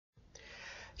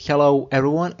Hello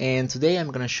everyone, and today I'm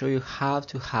gonna show you how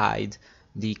to hide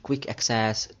the quick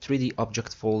access 3D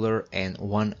object folder and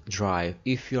OneDrive.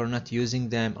 If you're not using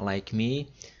them like me,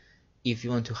 if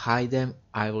you want to hide them,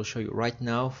 I will show you right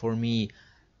now. For me,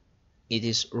 it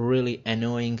is really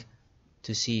annoying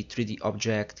to see 3D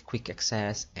object, quick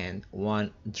access and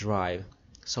OneDrive.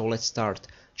 So let's start.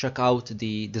 Check out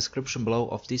the description below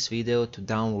of this video to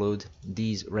download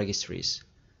these registries.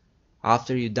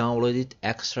 After you download it,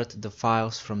 extract the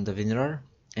files from the WinRAR,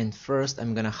 and first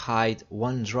I'm gonna hide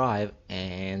OneDrive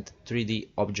and 3D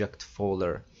object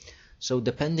folder. So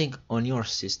depending on your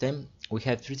system, we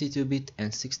have 32-bit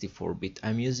and 64-bit.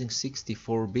 I'm using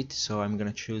 64-bit, so I'm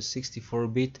gonna choose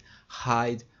 64-bit,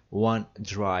 hide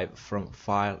OneDrive from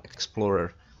File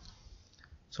Explorer.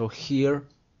 So here,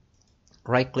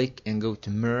 right click and go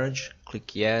to merge,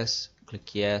 click yes,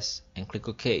 and click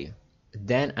OK.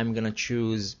 Then I'm gonna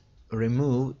choose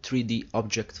remove 3D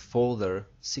object folder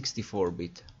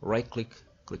 64-bit. Right click,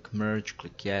 click merge,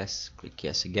 click yes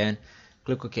again,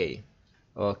 click OK.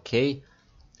 Okay,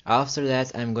 after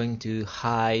that I'm going to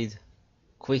hide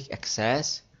quick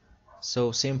access.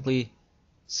 So simply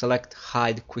select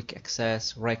hide quick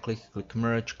access, right click, click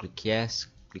merge, click yes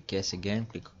again,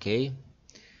 click OK.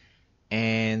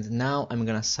 And now I'm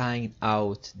gonna sign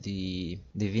out the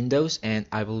windows and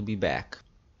I will be back.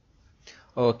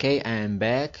 Okay, I am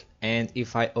back, and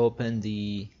if I open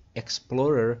the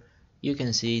Explorer, you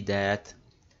can see that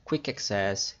quick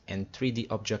access and 3D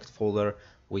object folder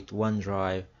with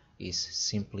OneDrive is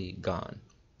simply gone.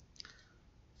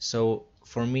 So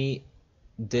for me,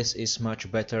 this is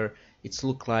much better. It's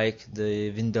look like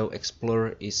the window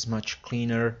Explorer is much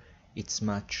cleaner, it's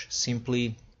much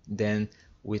simply than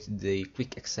with the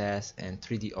quick access and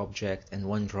 3D object and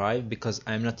OneDrive, because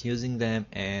I'm not using them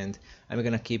and I'm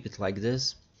gonna keep it like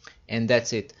this. And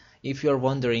that's it. If you're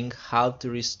wondering how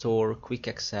to restore quick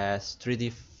access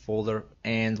 3D folder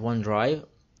and OneDrive,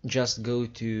 just go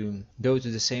to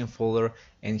the same folder,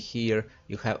 and here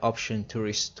you have option to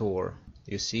restore.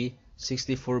 You see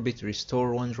 64-bit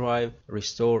restore OneDrive,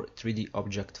 restore 3D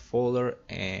object folder,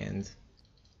 and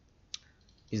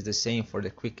is the same for the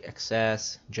quick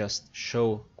access. Just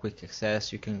show quick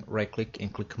access. You can right click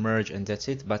and click merge, and that's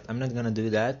it. But I'm not gonna do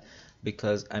that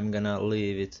because I'm gonna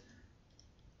leave it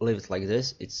like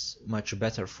this. It's much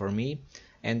better for me.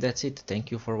 And that's it. Thank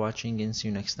you for watching and see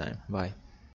you next time. Bye.